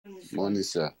Morning,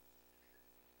 sir.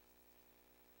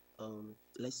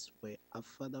 Let's pray. Our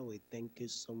Father, we thank you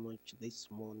so much this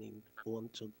morning. We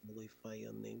want to glorify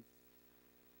your name.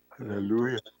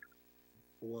 Hallelujah.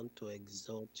 We want to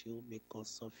exalt you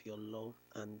because of your love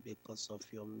and because of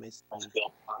your mercy. Thank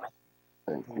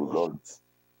We you, worship Lord.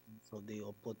 you for the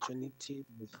opportunity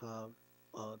we have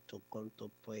to come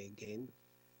to pray again.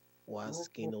 We're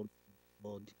asking, oh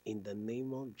Lord, in the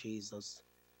name of Jesus,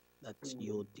 that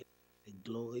you take the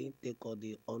glory, take all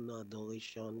the honor,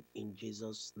 adoration in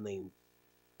Jesus' name.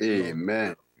 Lord,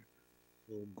 Amen.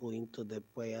 we'll go into the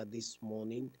prayer this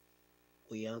morning.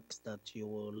 We ask that you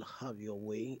will have your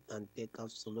way and take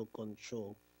absolute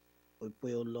control. We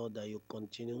pray, O Lord, that you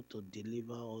continue to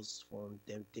deliver us from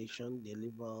temptation,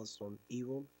 deliver us from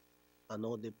evil, and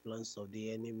all the plans of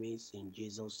the enemies in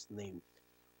Jesus' name.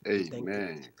 We thank you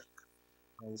Amen.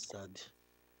 for answered.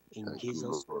 In Thank you,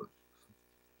 Jesus' Lord.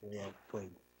 name we have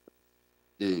prayed.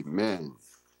 Amen.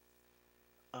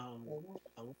 I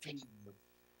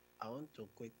want to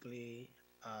quickly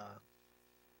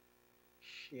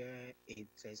share a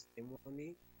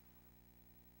testimony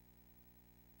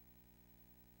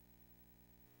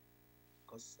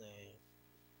because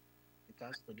it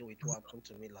has to do with what happened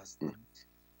to me last night.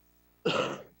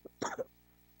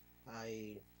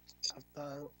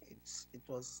 It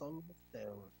was some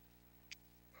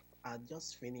I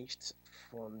just finished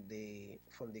from the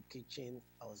kitchen.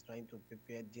 I was trying to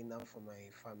prepare dinner for my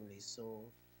family.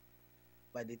 So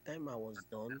by the time I was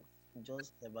done,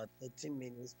 just about 30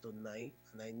 minutes to 9,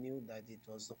 and I knew that it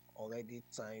was already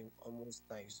time, almost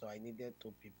time. So I needed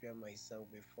to prepare myself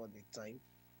before the time.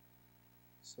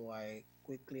 So I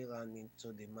quickly ran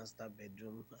into the master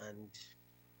bedroom, and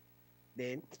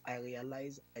then I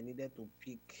realized I needed to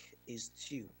pick a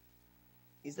stew.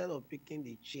 Instead of picking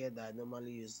the chair that I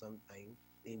normally use sometimes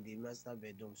in the master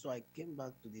bedroom. So I came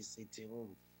back to the sitting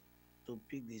room to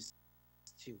pick this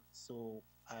stew. So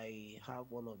I have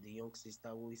one of the young sister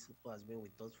who has been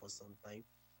with us for some time.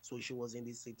 So she was in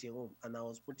the sitting room, and I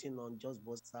was putting on just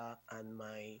boxer and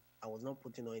I was not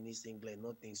putting on any singlet,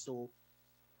 nothing. So,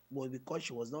 but because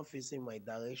she was not facing my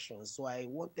direction, so I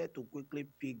wanted to quickly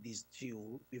pick this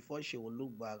stew before she would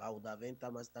look back. I would have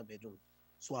entered master bedroom.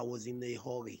 So I was in a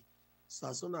hurry. So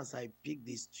as soon as I picked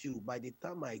this stew, by the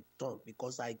time I turned,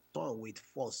 because I turned with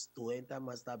force to enter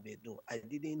master bedroom, I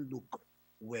didn't look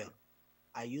well.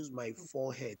 I used my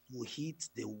forehead to hit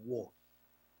the wall,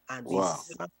 and Wow.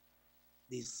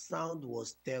 the sound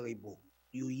was terrible.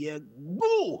 You hear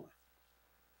boo.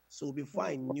 So before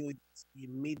I knew it,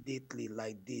 immediately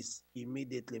like this,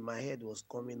 immediately my head was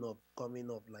coming up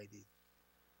like this.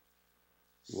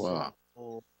 Wow.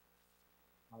 So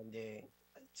and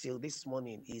till this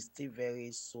morning, it's still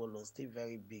very solo, still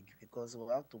very big because we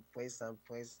have to press and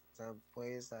press and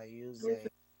press. I use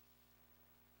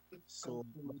so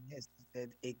my head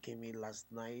started aching me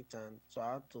last night, and so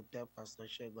I had to tell Pastor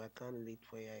Shego I can't lead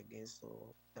prayer again,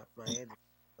 so that my head is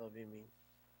disturbing me.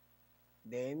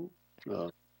 Then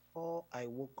before I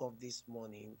woke up this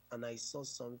morning and I saw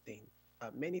something.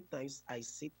 Many times I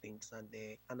see things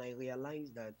and I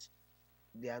realize that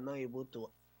they are not able to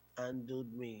handle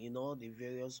me in all the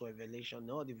various revelation,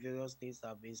 all the various things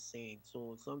I've been saying.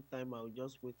 So sometimes I'll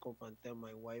just wake up and tell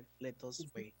my wife, let us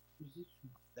pray.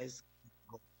 Let's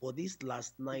go. But this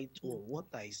last night,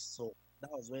 what I saw,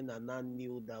 that was when I now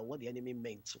knew that what the enemy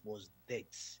meant was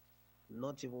death,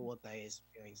 not even what I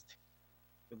experienced.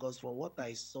 Because from what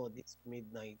I saw this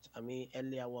midnight,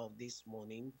 early hour of this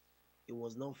morning, it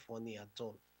was not funny at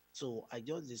all. So I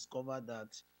just discovered that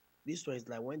this was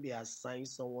like when they assign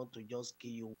someone to just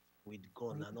kill you with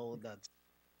gun and all that.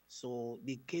 So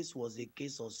the case was a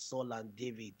case of Saul and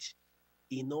David.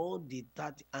 In all the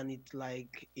that, and it's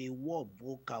like a war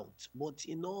broke out. But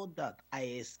in all that, I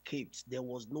escaped. There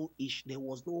was no issue. There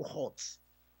was no hurt.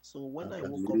 So when I woke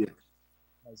up, Hallelujah.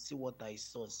 I see what I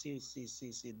saw. See.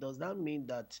 Does that mean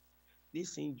that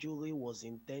this injury was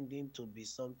intending to be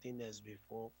something else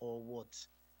before, or what?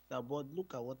 Now, but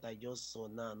look at what I just saw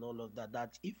now and all of that.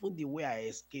 That even the way I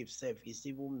escaped self is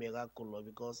even miraculous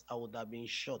because I would have been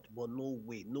shot, but no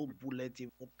way, no bullet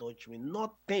even touched me,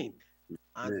 nothing.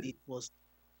 And Amen. it was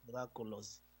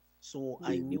miraculous. So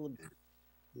I Amen. knew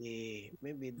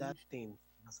maybe that thing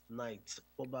last night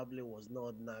probably was not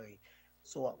ordinary.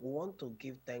 So we want to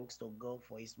give thanks to God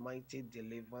for his mighty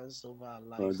deliverance over our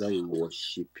Father, lives. we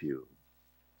worship you.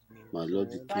 My So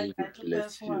Lord, the King, we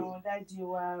bless you.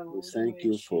 We thank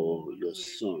you for your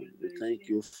son. We thank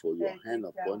you for your hand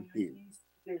upon him.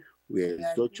 We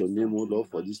exalt your name, O Lord,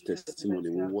 for this testimony.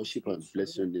 We worship and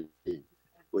bless your name.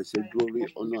 We say glory,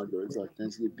 honor, adoration,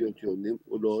 thanksgiving be unto your name,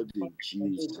 O Lord, in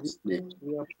Jesus' name.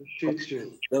 We appreciate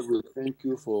you. Lord, we thank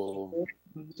you for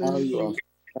how you are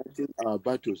fighting our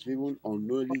battles, even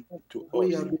unknowingly to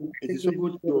We us. have been It is taking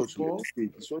what good to care us we for. see.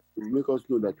 It is what to make us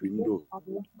know that we know.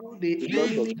 The A lot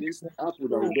of enemy things happen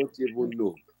that we don't even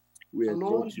know. We and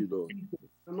all exalt you, Lord.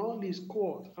 and all these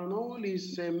court and all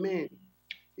these men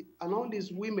and all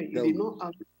these women, you That did we not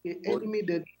allow the all enemy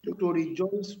that to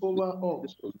rejoice over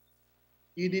us.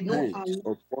 You did not hands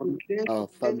allow upon them our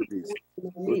to stand families. in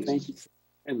our So thank you midst.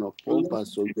 for and We upon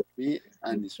Pastor Yomi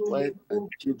and his wife and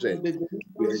children. the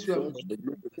We deliverance you have exalt your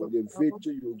name for the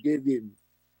victory you gave him.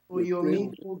 for We your pray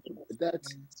meat,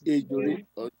 that injury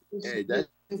on that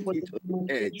for it the on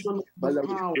the edge. demonstration of Father, your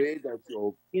we power pray that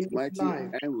your in his mighty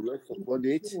life, hand will rest in upon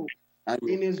his it soul, and will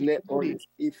in his clear all body, its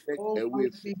effect all away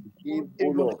from aspects of him, O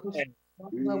Lord. everlasting.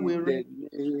 Father, we In read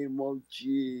the name of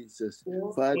Jesus, God,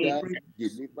 we Father, pray.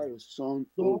 deliver your son,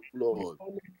 God, O we Lord,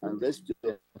 honor you. and rest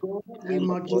your God, we hand upon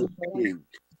magnify. him.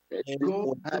 Let him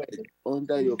God, hide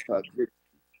under your pavilion.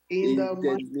 in the In the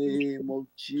mighty name of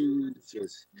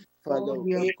Jesus, Father, God,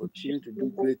 we we appreciate continue to do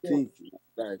you, O great God. things in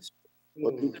our lives.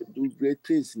 Continue to do great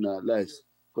things in our lives.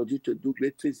 Continue to do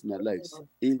great things in our lives.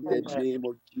 In the name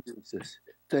of Jesus.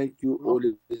 Thank you, Lord,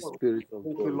 Holy Spirit of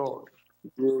thank you, God. Lord.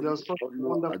 You Glory, are such a honor,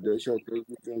 wonderful, adoration, thank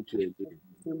you unto your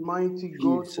name. mighty God,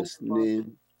 O Jesus' Father.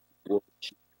 name.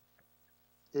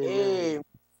 Amen.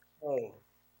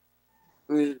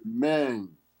 Amen.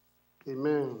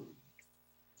 Amen.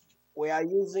 We are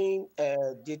using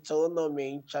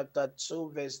Deuteronomy chapter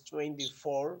 2, verse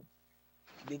 24.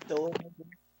 Deuteronomy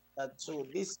chapter 2.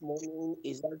 This morning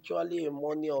is actually a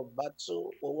morning of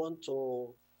battle. We want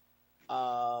to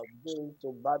go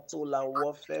into battle and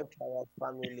warfare for our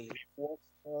family.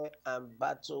 Warfare and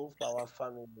battle for our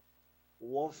family.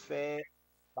 Warfare,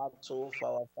 battle for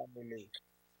our family.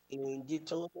 In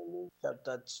Deuteronomy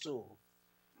chapter 2.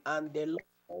 And the Lord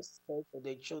said to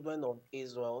the children of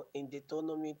Israel in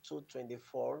Deuteronomy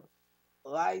 2:24,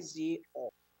 rise ye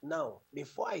up. Now,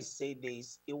 before I say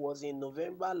this, it was in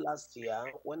November last year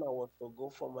when I was to go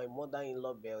for my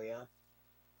mother-in-law burial.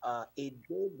 A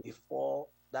day before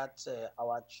that,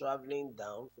 our traveling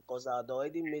down, because I had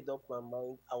already made up my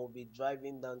mind I will be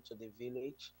driving down to the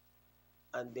village,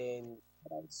 and then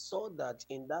I saw that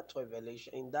in that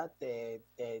revelation, in that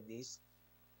this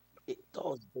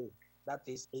Thursday, that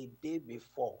is a day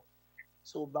before.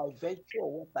 So by virtue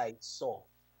of what I saw,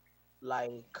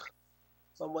 like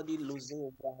somebody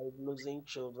losing wife, losing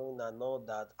children, and all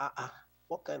that,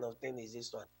 what kind of thing is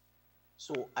this one?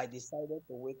 So I decided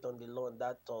to wait on the Lord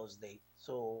that Thursday.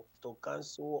 So to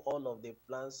cancel all of the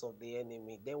plans of the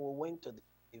enemy. Then we went to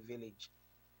the village.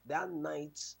 That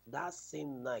night, that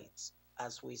same night,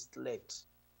 as we slept,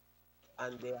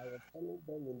 and I was telling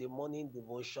them in the morning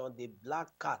devotion, the black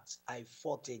cat I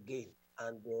fought again,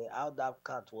 and how that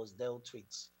cat was dealt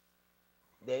with.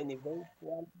 Then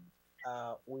eventually,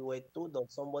 we were told of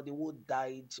somebody who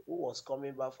died, who was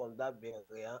coming back from that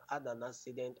burial, had an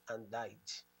accident and died.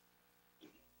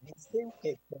 The same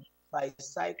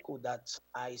tricycle that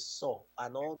I saw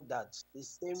and all that, the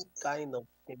same kind of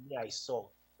thing I saw,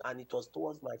 and it was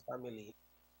towards my family.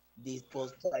 It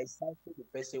was tricycle the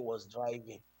person was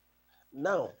driving.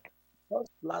 Now,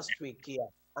 just last week here,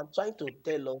 I'm trying to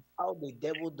tell us how the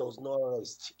devil does not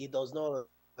rest. He does not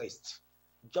rest.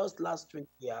 Just last week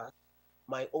here,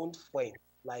 my own friend,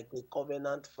 like a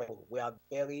covenant friend, we are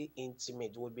very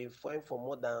intimate. We've been friends for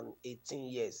more than 18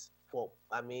 years.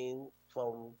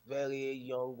 From very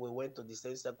young, we went to the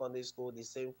same secondary school, the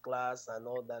same class, and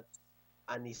all that.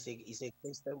 And he's a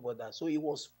Christian brother. So he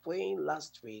was praying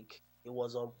last week. He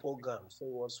was on program, so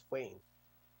he was praying.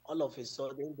 All of a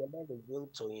sudden, the Lord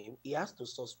revealed to him he has to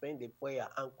suspend the prayer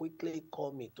and quickly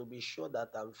call me to be sure that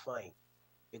I'm fine.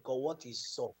 Because what he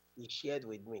saw, he shared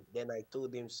with me. Then I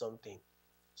told him something.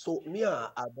 So me,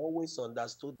 I've always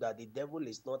understood that the devil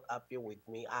is not happy with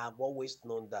me. I have always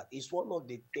known that. It's one of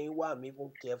the things why I'm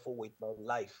even careful with my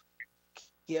life,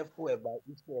 careful about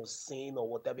issue of sin or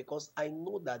whatever, because I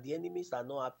know that the enemies are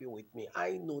not happy with me.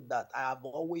 I know that. I have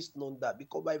always known that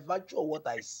because by virtue of what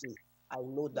I see, I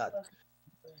know that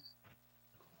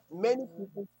many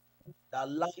people that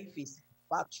life is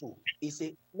battle. It's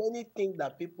a many things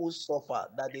that people suffer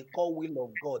that they call will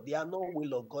of God. They are not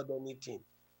will of God anything.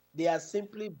 They are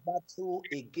simply battle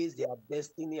against their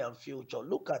destiny and future.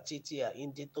 Look at it here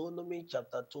in Deuteronomy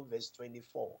chapter 2, verse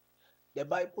 24. The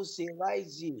Bible says,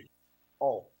 rise ye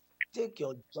up, take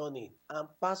your journey, and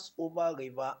pass over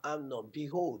river Arnon.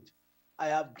 Behold, I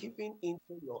have given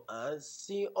into your hands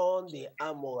Sihon the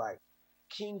Amorite,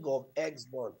 king of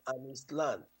Heshbon and his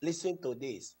land. Listen to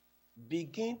this.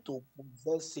 Begin to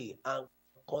possess it and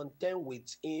contend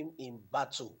with him in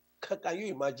battle. Can you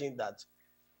imagine that?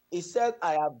 He said,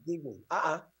 I have given.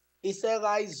 He said,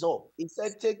 rise up. He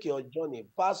said, take your journey.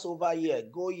 Pass over here.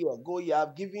 Go here. Go here.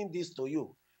 I've given this to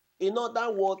you. In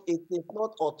other words, it is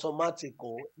not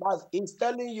automatical. But he's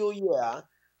telling you here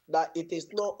that it is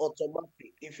not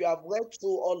automatic. If you have read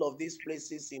through all of these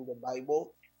places in the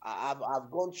Bible, I've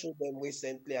gone through them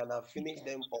recently and I've finished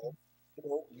them all. You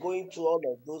know, going through all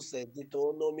of those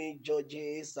Deuteronomy,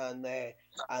 Judges, and as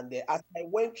I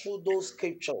went through those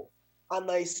scriptures, and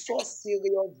I saw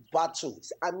serious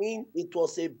battles. I mean, it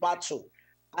was a battle.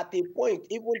 At a point,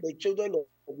 even the children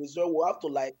of Israel will have to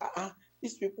like,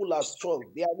 these people are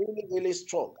strong. They are really, really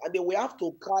strong. And they will have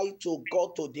to cry to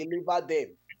God to deliver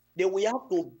them. They will have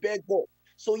to beg God.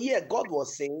 So yeah, God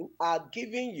was saying, I've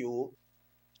given you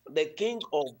the king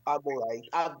of Amorite,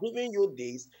 I've given you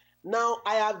this. Now,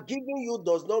 I have given you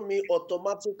does not mean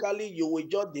automatically you will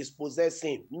just dispossess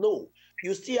him. No,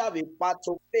 you still have a part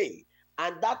to play.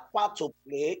 And that part to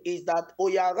play is that, oh,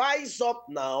 yeah, rise up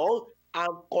now and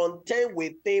contend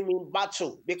with him in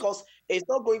battle, because it's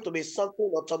not going to be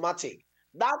something automatic.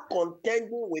 That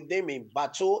contending with them in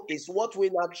battle is what we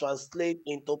now translate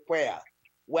into prayer.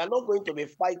 We are not going to be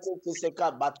fighting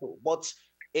physical battle, but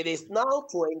it is now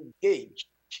to engage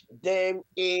them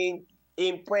in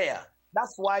prayer.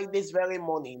 That's why this very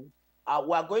morning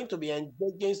we are going to be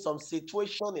engaging some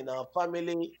situation in our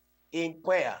family in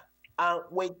prayer, and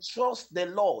we trust the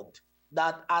Lord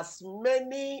that as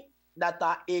many that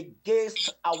are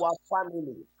against our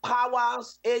family,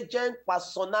 powers, agent,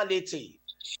 personality,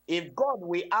 if God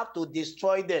will have to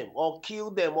destroy them or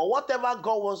kill them or whatever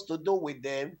God wants to do with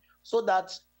them, so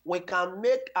that we can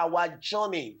make our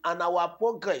journey and our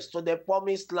progress to the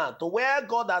promised land, to where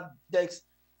God has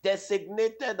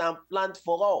designated and planned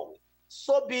for all.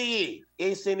 So be it,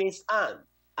 is in his hand.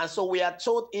 And so we are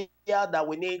told here that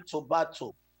we need to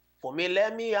battle. For me,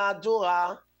 let me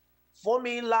adore. For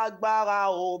me, lágbára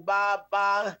o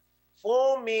Bàbá.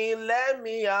 For me, let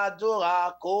me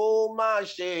adore. Kó má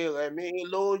ṣe rẹ̀ mí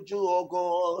lójú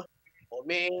ogun. For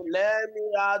me, let me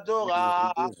adore.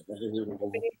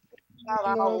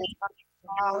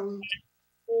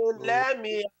 Let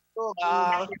me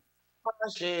adore. Má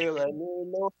ṣe rẹ̀ mí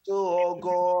lójú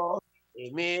ogun.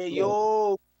 Èmi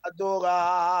yóò gbàdúrà.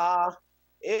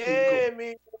 Èmi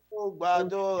yóò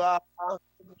gbàdúrà.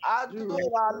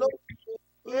 Àdúrà ló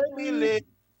gbé mi lé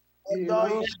ọjọ́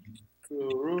ìṣẹ́.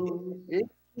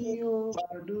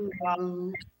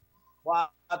 Wà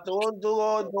tó ń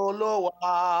dúró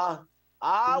dolówà.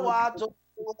 Àwa tó ń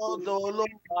dúró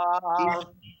dolówà.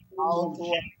 I'll do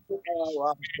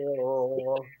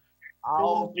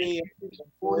I'll be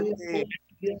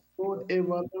God,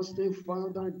 everlasting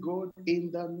Father, God,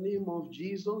 in the name of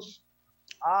Jesus.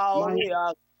 I'll be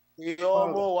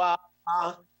Yomowa.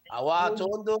 Àwa tó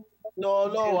ń dúró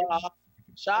dolówà.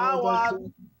 Ṣáwa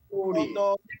tó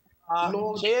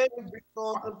ṣé tó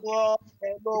ń dúró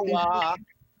dolówà.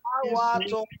 Àwa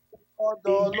tó ń dúró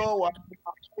dolówà.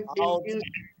 I'll be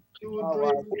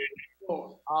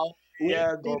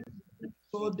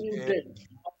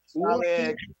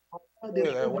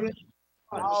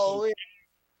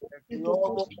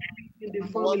in the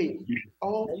family.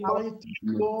 Almighty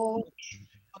God,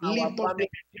 lift up the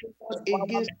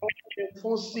against all the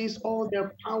forces, all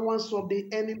the powers of the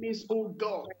enemies, oh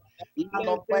God. Let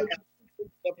them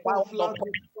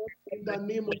in the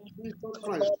name of Jesus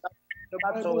Christ. The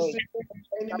Bible says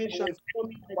the enemy shall come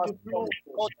like a flood.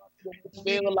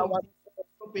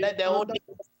 Let the Holy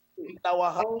Spirit our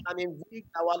heart and invade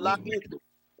our life.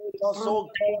 Also,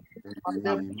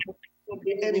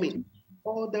 the enemy,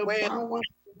 all the powers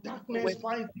of darkness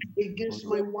fight against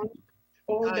my wife,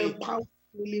 all the powers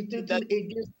militating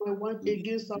against my wife,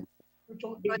 against our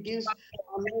future, against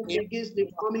our life, against the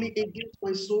family, against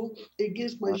my soul,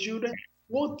 against my children.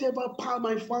 Whatever power,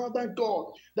 my Father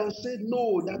God, that said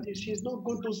no, that she's not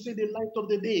going to see the light of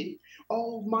the day.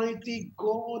 Almighty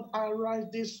God, arise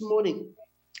this morning.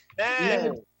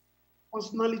 Let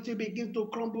personality begin to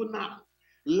crumble now.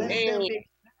 Let them be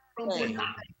crumble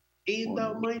now. In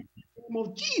the mighty name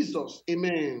of Jesus.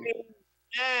 Amen.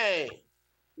 Amen.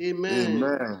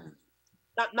 Amen.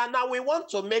 Now we want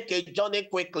to make a journey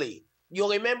quickly. You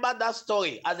remember that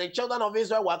story as the children of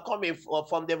Israel were coming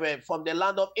from the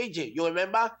land of Egypt. You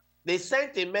remember they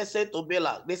sent a message to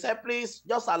Balak. They said, please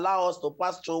just allow us to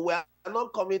pass through. We are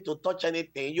not coming to touch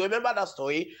anything. You remember that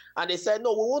story? And they said,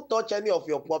 no, we won't touch any of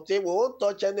your property. We won't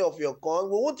touch any of your corn.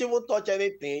 We won't even touch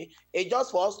anything. It's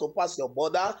just for us to pass your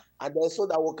border, and then so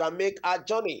that we can make our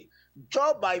journey.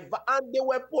 And they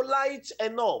were polite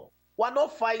enough. We're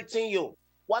not fighting you.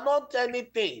 We're not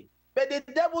anything. But the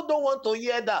devil don't want to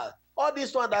hear that. All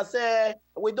this one that say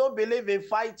we don't believe in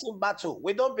fighting battle,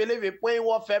 we don't believe in praying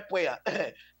warfare prayer.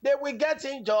 They will get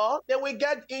injured. They will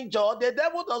get injured. The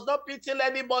devil does not pity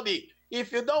anybody.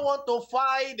 If you don't want to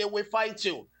fight, they will fight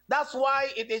you. That's why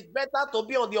it is better to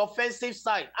be on the offensive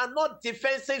side and not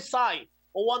defensive side.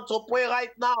 We want to pray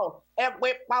right now.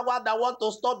 Every power that want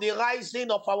to stop the rising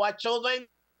of our children,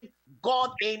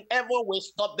 God in heaven will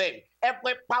stop them.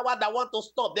 Every power that want to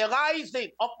stop the rising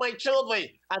of my children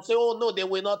and say, oh no, they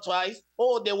will not rise.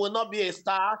 Oh, they will not be a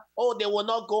star. Oh, they will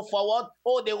not go forward.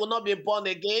 Oh, they will not be born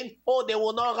again. Oh, they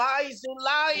will not rise in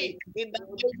life. In the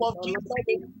name of Jesus.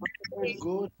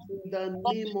 God, in the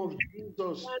name of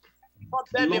Jesus. Stop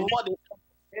them before they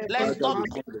let's Father, stop. we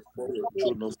come before your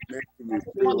throne of mercy. We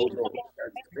pray, oh Lord,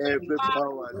 that every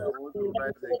power that wants to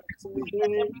rise against me,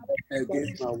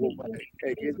 against my wife,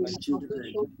 against my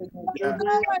children, that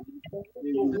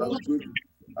you are good.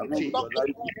 I'm not going to allow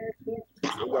you to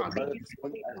Father, this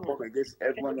morning I come against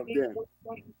every one of them.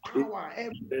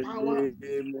 In the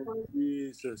name of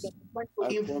Jesus, I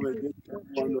come against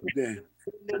every one of them.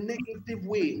 The negative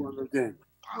way. One of them.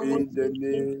 In the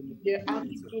name of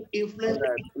Jesus, and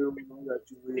I pray that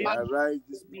you will arise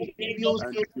this morning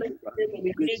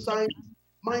and great sign,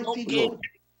 mighty God.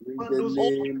 In the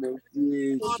name of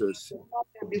Jesus.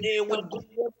 They will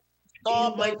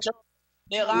stop my children.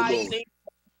 They rising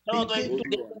children.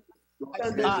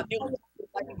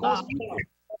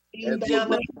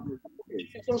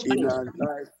 In our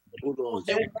life, oh Lord,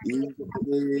 in the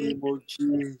name of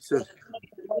Jesus.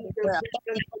 Oh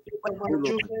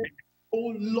Lord.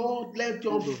 Oh Lord, let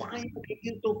your fire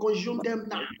begin to consume them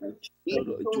now.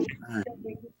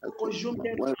 Consume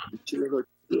them now.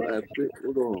 I pray,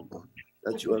 oh Lord,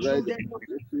 that you are right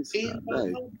in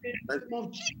the name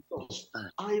of Jesus.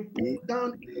 I put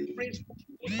down every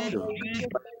now.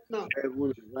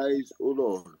 Heaven rise, oh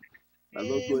Lord. I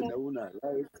not go in heaven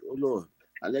rise, oh Lord.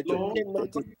 And let your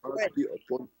protecting power be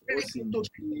upon us in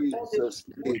Jesus'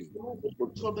 name.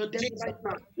 For the devil right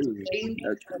now.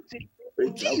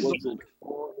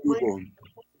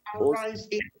 Arise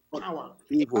in power.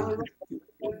 Evil.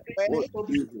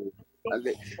 And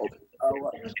let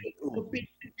power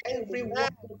everyone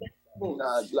in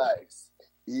our lives.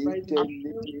 In the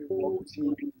name of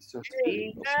Jesus.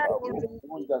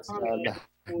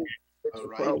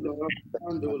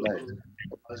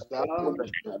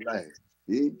 Wonders in our life.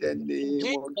 In the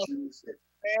name of Jesus.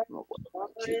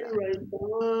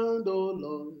 Oh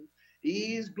Lord,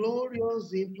 He is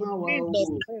glorious in power.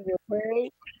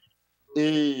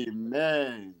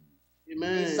 Amen.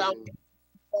 Amen. Psalm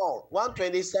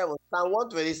 127, Psalm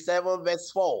 127,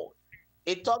 verse 4.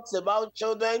 It talks about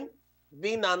children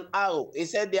being an arrow. It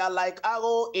said they are like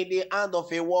arrow in the hand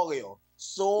of a warrior.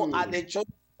 So are the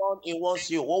children in one's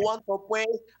you. We want to pray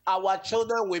our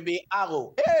children will be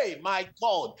arrow. Hey, my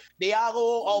God, the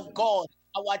arrow of God.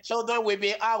 Our children will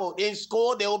be arrow. In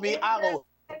school, they will be arrow.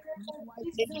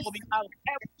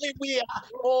 Everywhere.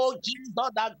 Oh Jesus,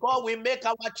 that God will make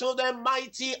our children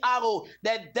mighty arrow.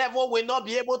 The devil will not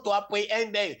be able to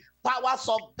apprehend them. Powers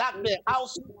of darkness,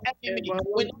 house enemy.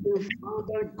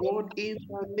 Father God, in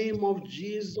the name of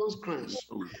Jesus Christ,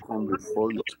 we come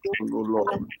before you, oh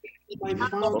Lord. My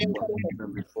Father,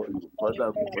 before you, Father,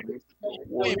 according to your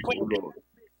word, oh Lord,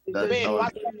 that our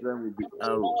children will be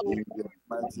arrow in the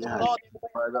mighty hand.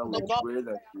 Father, we pray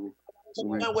that you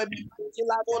will be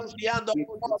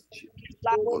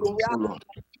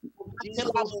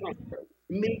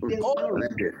make them arrow.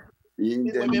 In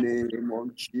the name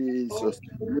of Jesus,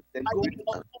 great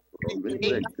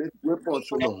weapons,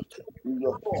 O Lord, in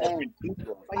your hand, in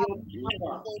the name of Jesus,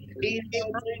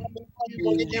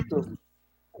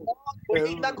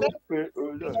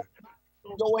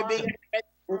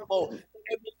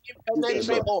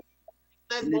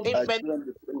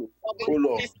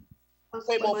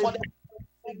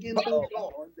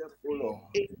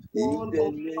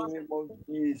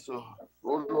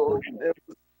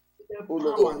 oh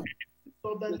Lord,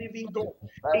 of the living God,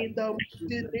 in the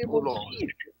name of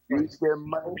Jesus. In the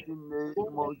mighty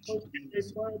name of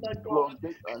Jesus, Lord,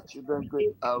 make our children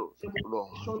great arrows, Lord.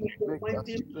 Make our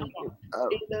children great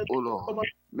arrows, oh Lord.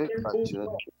 Make our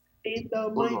children in the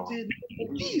mighty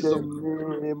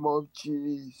name of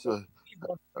Jesus.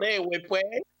 May we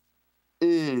pray.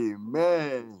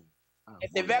 Amen.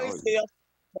 It's a very serious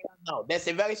prayer now. There's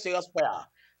a very serious prayer.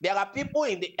 There are people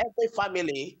in every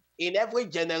family, in every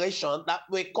generation that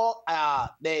we call I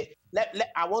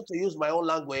want to use my own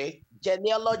language,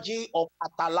 genealogy of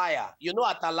Atalaya. You know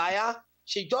Atalaya?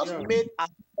 She just made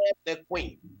herself the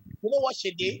queen. You know what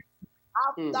she did?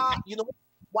 After,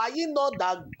 why you know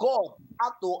that God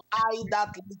had to hide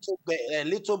that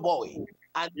little boy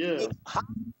and make her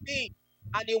king?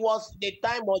 and it was the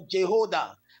time of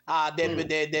Jehoiada.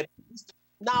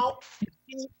 Now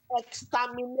she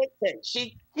exterminated.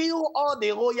 She killed all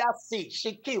the royal seed.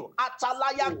 She killed.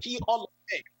 Atalaya killed all of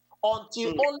them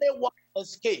until only one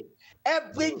escaped.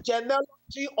 Every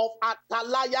genealogy of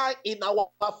Atalaya in our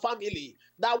family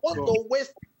that want to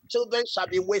waste children shall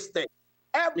be wasted.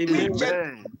 Every genealogy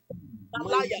of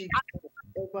Atalaya.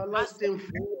 Everlasting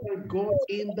Father God,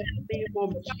 in the name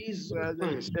of Jesus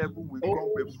Christ. We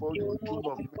come before your throne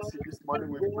of mercy this morning.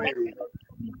 We pray.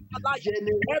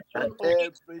 And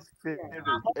every spirit,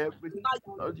 every not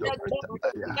your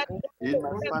in my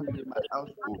family, in my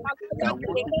household, that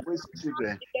want to waste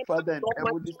children, Father in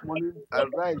heaven, this morning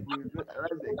arise. We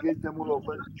arise against them all of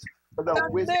us. Father,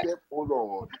 waste them, O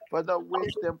Lord. Father,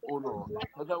 waste them, O Lord.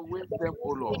 Father, waste them, O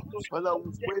Lord. Father,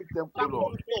 waste them, O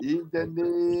Lord. In the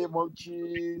name of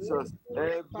Jesus,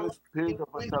 every spirit of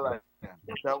Atalaya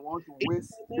that want to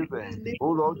waste children, O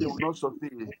Lord, they will not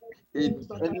succeed. In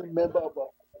any member of our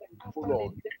O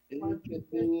Lord, in the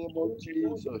name of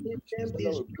Jesus,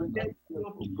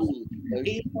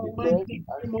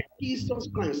 Jesus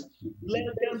Christ, let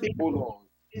them be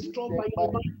destroyed by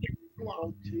your power.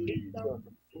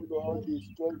 O Lord,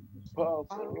 destroy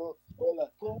power,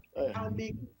 and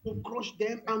begin to crush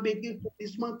them and begin to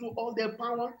dismantle all their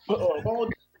power, all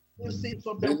the seeds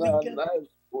of the wicked lives,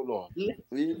 O Lord.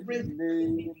 In the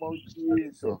name of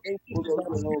Jesus, O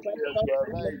Lord,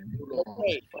 arise, O Lord.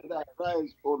 Father,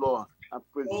 arise, O Lord, and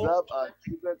preserve our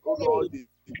children, O Lord.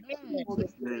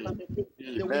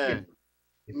 Amen.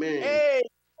 Amen.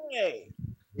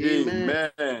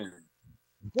 Amen.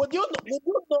 Would you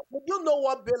know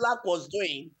what Balak was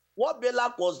doing? What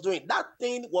Balak was doing, that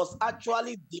thing was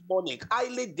actually demonic,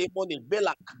 highly demonic.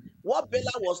 Balak. What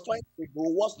Balak was trying to do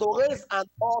was to raise an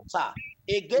altar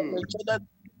against the children.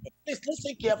 Please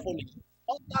listen carefully.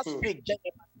 Altar speak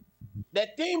generally. The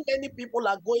thing many people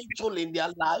are going through in their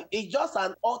life is just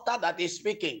an altar that is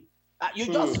speaking. You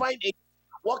just find a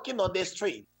walking on the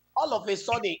street. All of a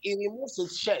sudden, he removes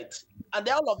his shirt, and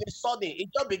then all of a sudden, he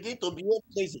just begins to behave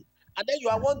crazy. And then you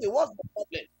are wondering, what's the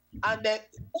problem? And then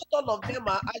not all of them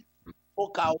are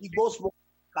smoker, Igbo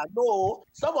smoker. No,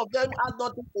 some of them have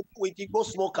nothing to do with Igbo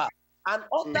smoker. And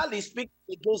altar is speaking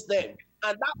against them.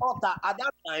 And that altar, at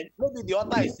that time, maybe the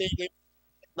altar is saying,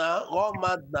 now, run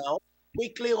mad now,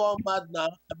 quickly run mad now,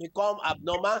 and become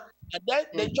abnormal. And then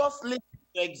they just listen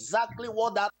to exactly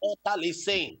what that altar is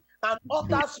saying. And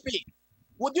altar speak.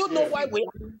 Would you know why we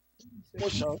have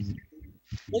emotions?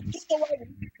 Would you know why we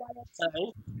have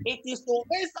time? It is to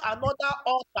raise another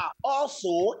altar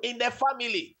also in the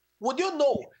family. Would you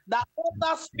know that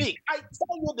altar speak? I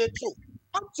tell you the truth.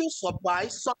 Aren't you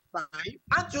surprised sometimes?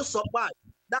 Aren't you surprised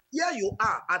that here you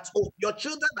are at home? Your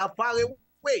children are far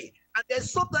away. And then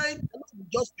sometimes will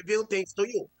just reveal things to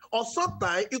you. Or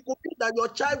sometimes it could be that your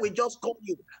child will just call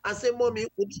you and say, Mommy,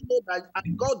 would you know that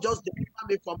God just delivered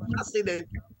me from an accident?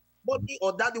 Mommy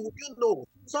or Daddy, would you know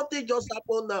something just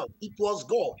happened now? It was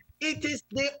God. It is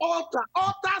the altar.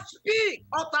 Altar speak.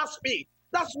 Altar speak.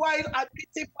 That's why I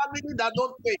pity family that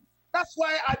don't pray. That's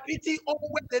why I pity all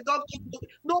when they don't do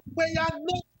no prayer,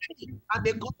 no prayer. And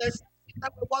they got the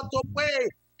that we want to pray.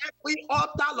 Every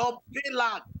altar of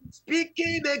Balak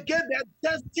speaking against the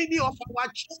destiny of our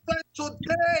children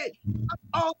today. That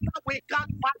altar we can't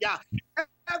fire.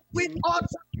 Every altar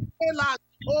of Balak.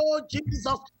 Oh Jesus,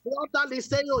 the altar is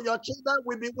saying, oh, your children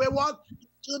will be wayward, your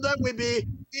children will be,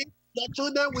 your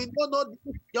children will not know,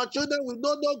 your children will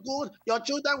not know good, your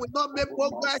children will not make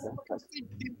progress.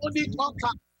 The only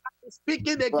altar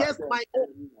speaking against my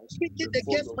own, speaking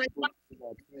against my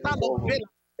family.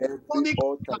 Every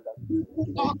altar that is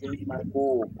against my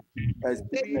home, that's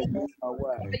speaking against my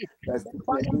wife, that's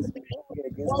speaking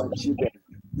against my children.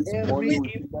 This morning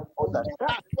we that altar.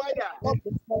 Catch fire!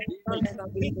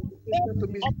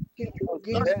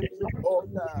 Every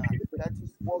altar that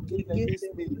is working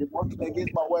against me, working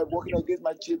against my wife, working against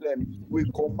my children, we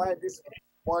command this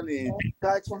morning,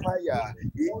 catch fire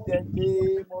in the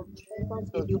name of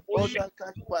Jesus. Water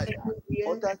catch fire,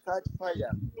 water catch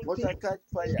fire, water catch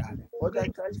fire, water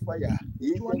catch fire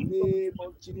in the name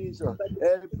of Jesus.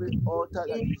 Every altar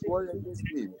that is going against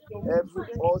me, every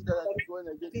altar that is going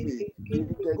against me,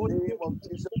 in the name of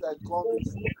Jesus, I come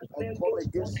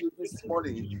against you this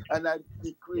morning, and I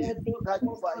decree, catch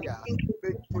fire,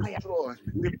 be destroyed,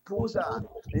 be put out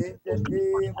in the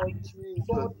name of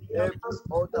Jesus. Every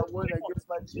altar going against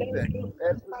my children,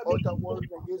 every altar going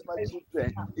against my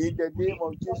children, in the name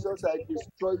of Jesus, I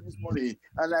destroy this morning,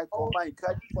 and I command,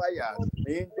 catch fire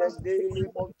in the name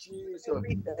of Jesus.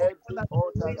 Every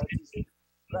altar that is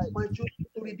my children,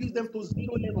 to reduce them to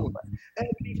zero level.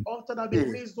 Every altar that been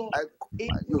raised up, I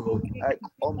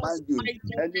command you,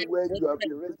 anywhere you have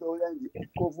been raised up in the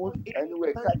covenant,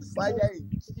 anywhere, catch fire in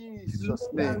Jesus'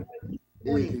 name.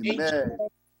 Amen.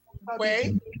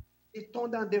 The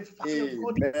thunder and the fire of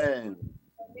God. Amen.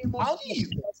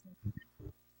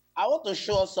 I want to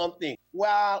show us something.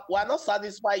 We're not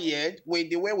satisfied yet with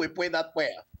the way we pray that prayer.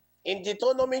 In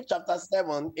Deuteronomy chapter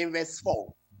 7, in verse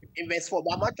 4. In verse 4,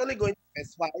 but I'm actually going to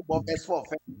verse 5, but verse 4.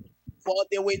 For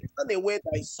they will turn away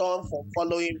thy son from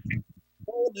following God.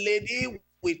 Old lady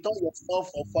will turn your son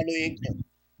from following God.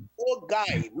 No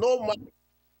guy, no man,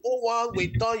 no one will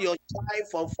turn your child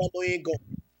from following God.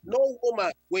 No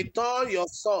woman will turn your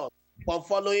son from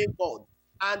following God.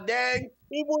 And then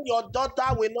even your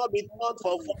daughter will not be turned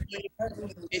from following God.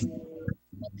 It's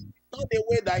not the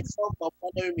way thy son from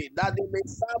following me, that they may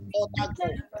serve other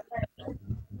God.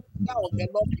 Of the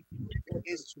Lord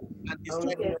against you and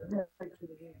destroy them.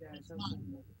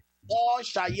 All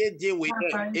shall ye deal with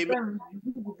them. Amen.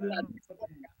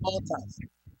 Altars.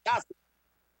 That's